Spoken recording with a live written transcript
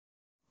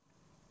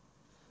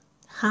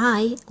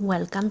Hi,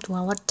 welcome to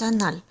our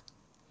channel.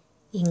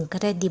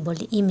 Incredible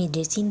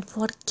images in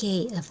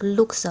 4K of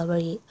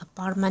luxury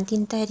apartment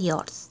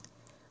interiors.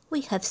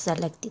 We have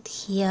selected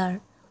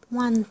here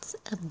one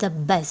of the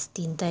best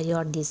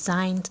interior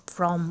designs,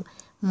 from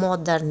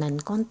modern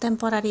and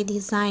contemporary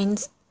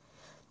designs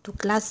to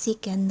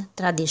classic and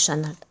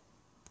traditional.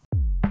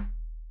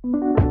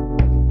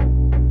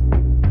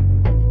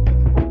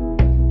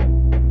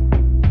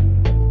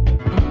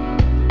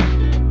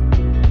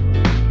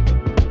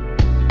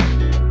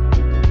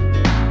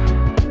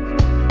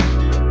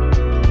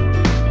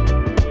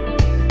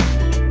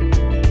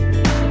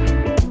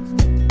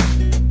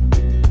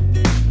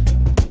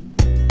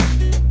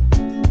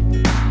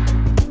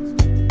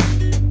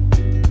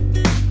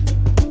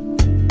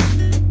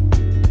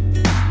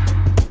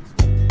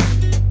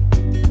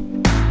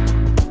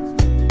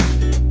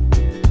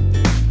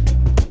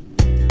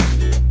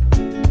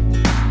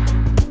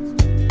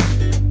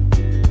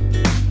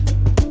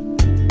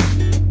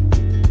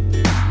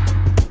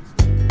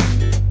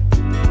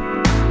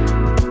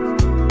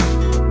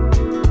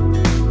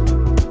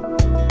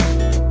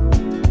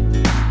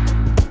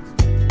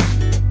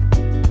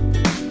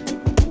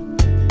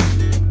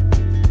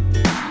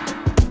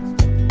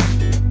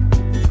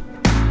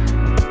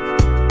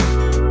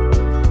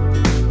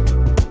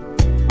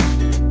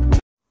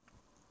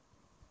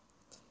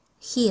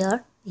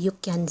 Here you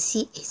can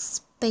see a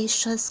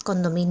spacious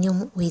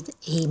condominium with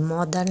a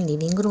modern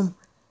living room,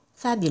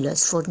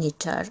 fabulous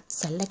furniture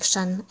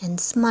selection and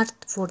smart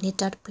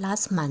furniture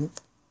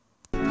placement.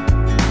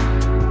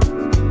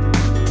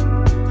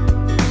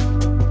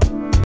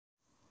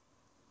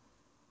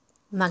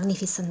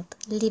 Magnificent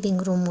living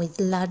room with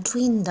large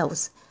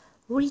windows,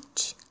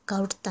 rich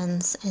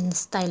curtains and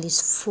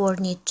stylish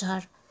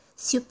furniture,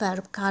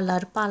 superb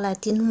color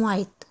palette in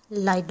white,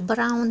 light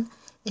brown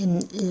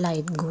and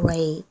light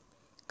gray.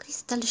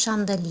 Crystal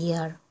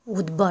chandelier,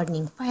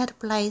 wood-burning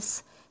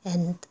fireplace,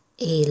 and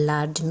a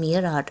large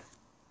mirror.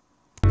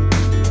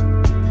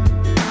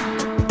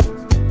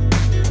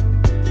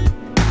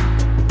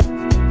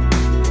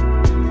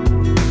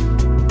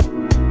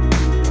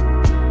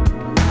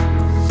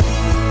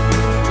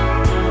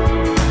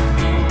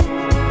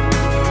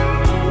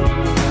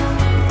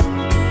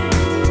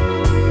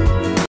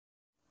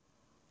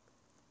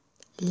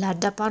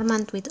 Large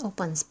apartment with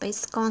open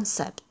space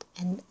concept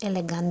and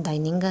elegant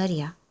dining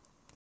area.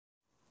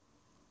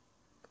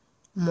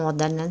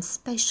 Modern and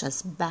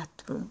spacious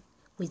bathroom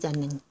with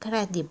an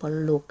incredible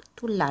look,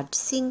 two large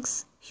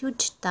sinks,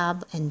 huge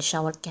tub and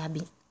shower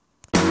cabin.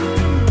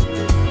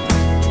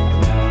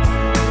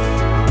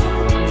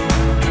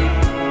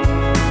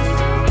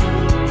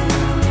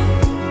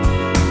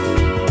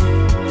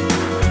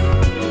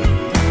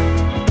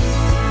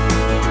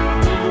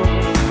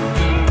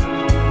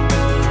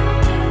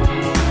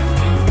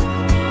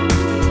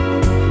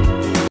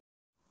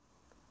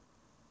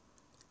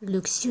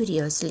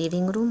 Luxurious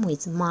living room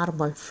with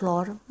marble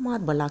floor,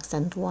 marble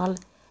accent wall,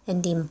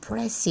 and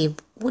impressive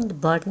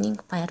wood-burning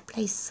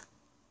fireplace.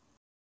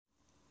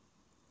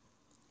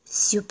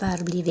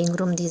 Superb living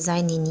room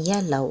design in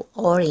yellow,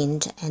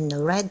 orange, and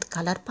red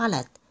color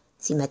palette,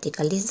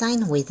 symmetrical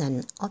design with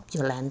an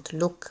opulent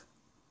look.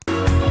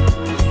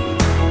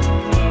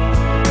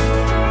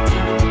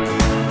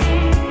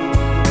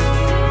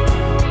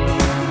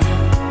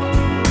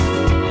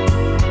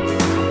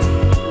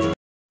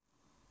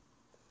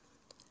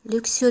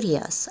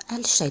 Luxurious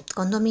L-shaped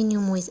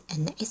condominium with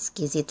an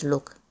exquisite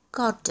look,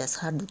 gorgeous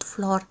hardwood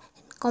floor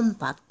and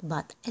compact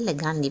but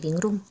elegant living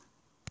room.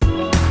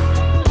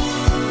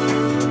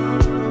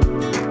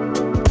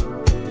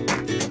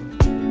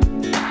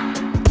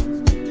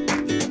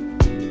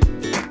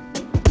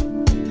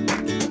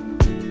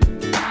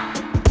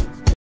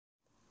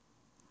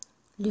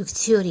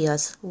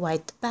 Luxurious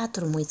white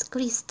bathroom with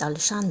crystal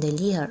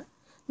chandelier.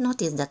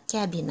 Notice the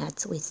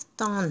cabinets with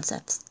tons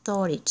of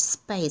storage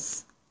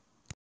space.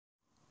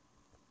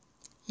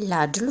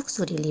 Large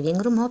luxury living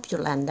room,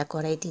 opulent,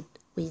 decorated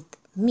with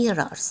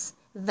mirrors,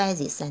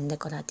 vases and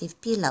decorative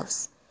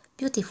pillows.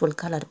 Beautiful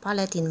color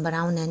palette in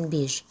brown and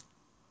beige.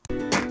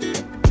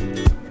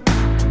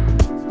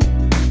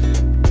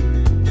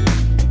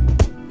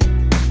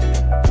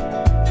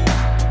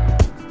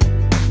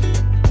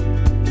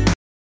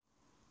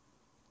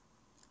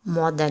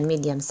 Modern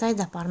medium-sized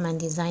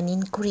apartment design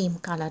in cream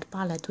color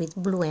palette with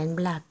blue and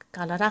black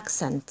color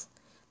accents.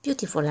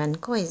 Beautiful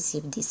and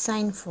cohesive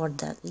design for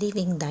the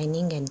living,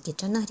 dining and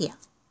kitchen area.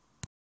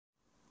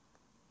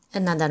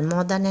 Another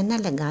modern and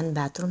elegant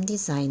bathroom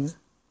design.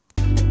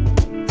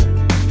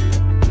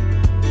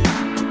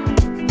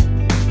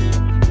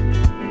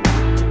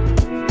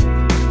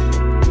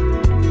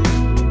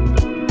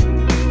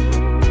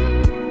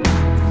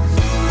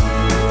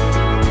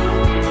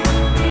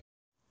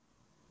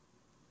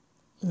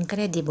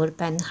 Incredible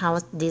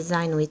penthouse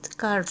design with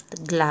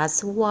curved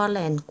glass wall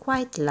and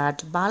quite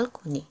large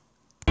balcony.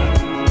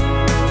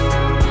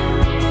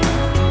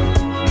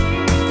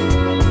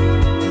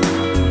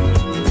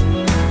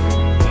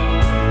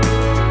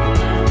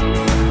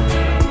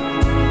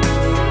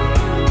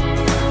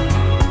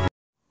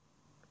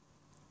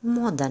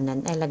 modern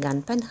and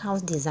elegant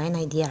penthouse design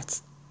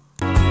ideas.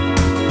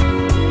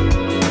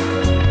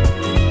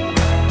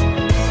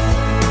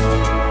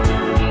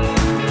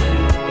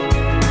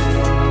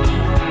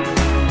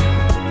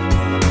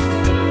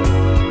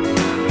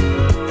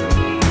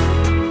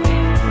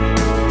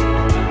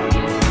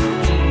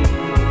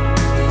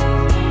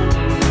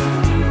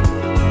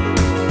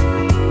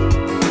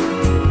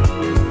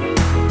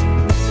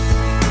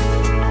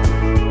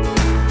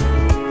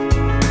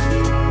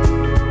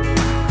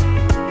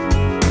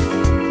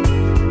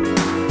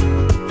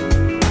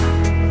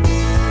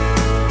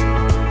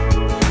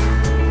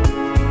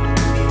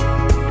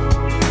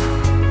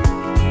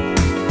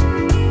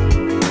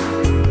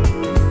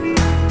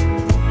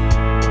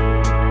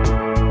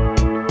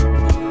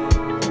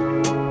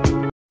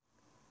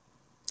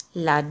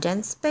 Large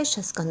and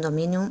spacious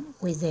condominium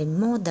with a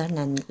modern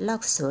and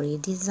luxury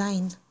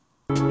design.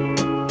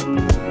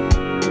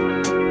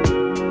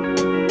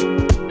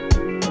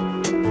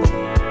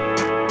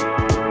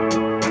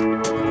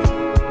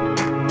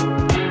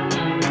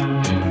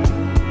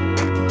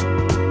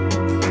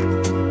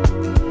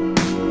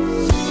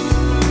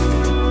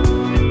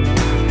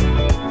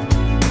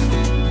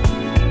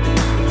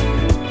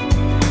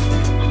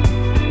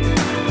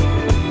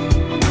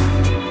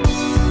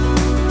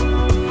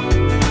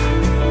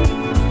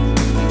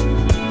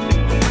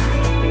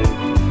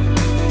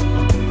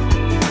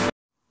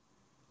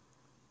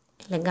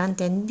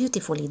 Elegant and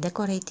beautifully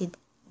decorated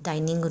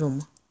dining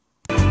room.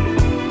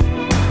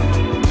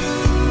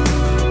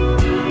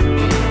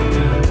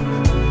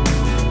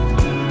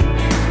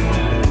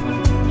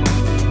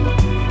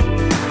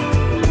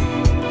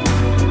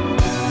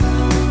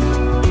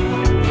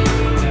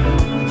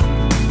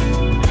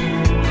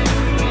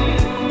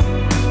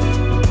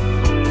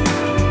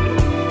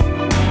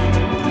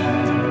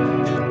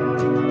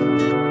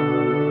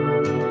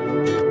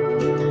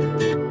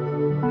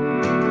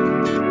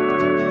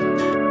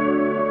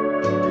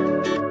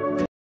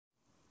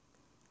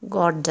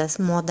 Gorgeous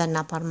modern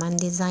apartment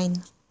design.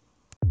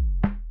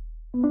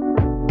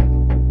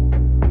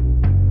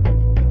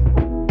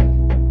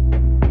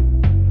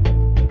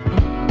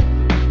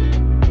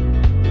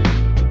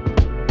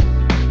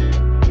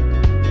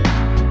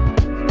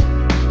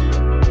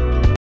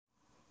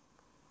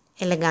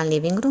 Elegant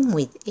living room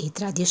with a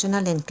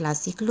traditional and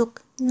classic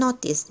look.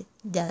 Notice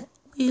the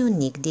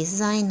unique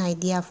design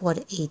idea for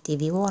a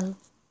TV wall.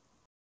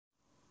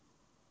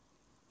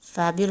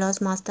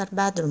 Fabulous master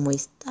bedroom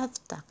with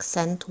stuffed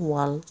accent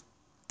wall.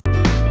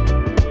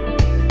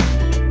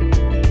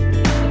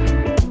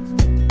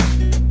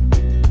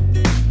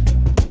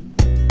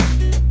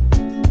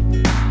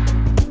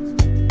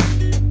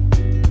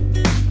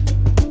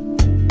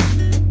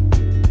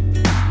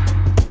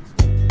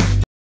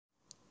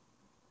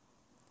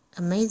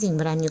 Amazing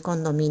brand new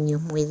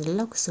condominium with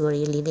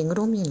luxury living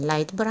room in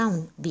light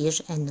brown,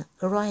 beige and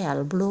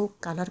royal blue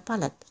color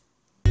palette.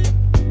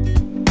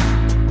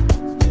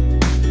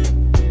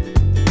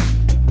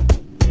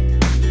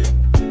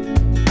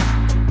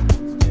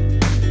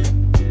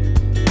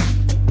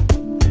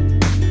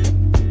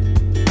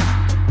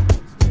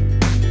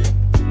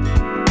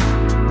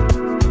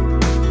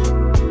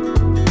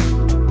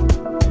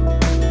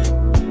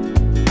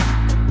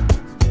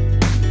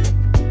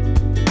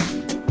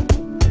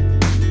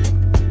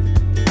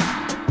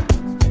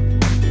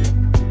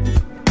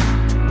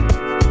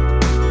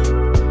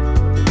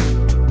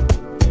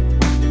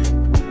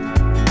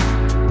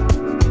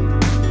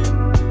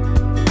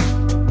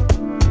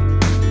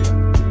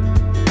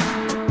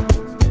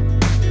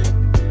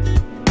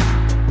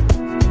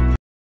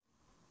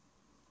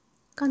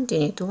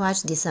 Continue to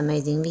watch this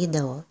amazing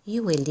video.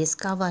 You will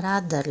discover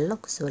other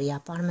luxury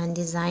apartment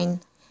design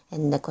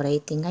and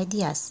decorating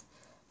ideas.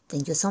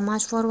 Thank you so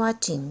much for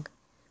watching.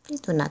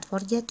 Please do not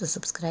forget to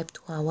subscribe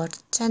to our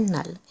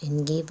channel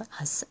and give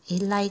us a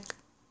like.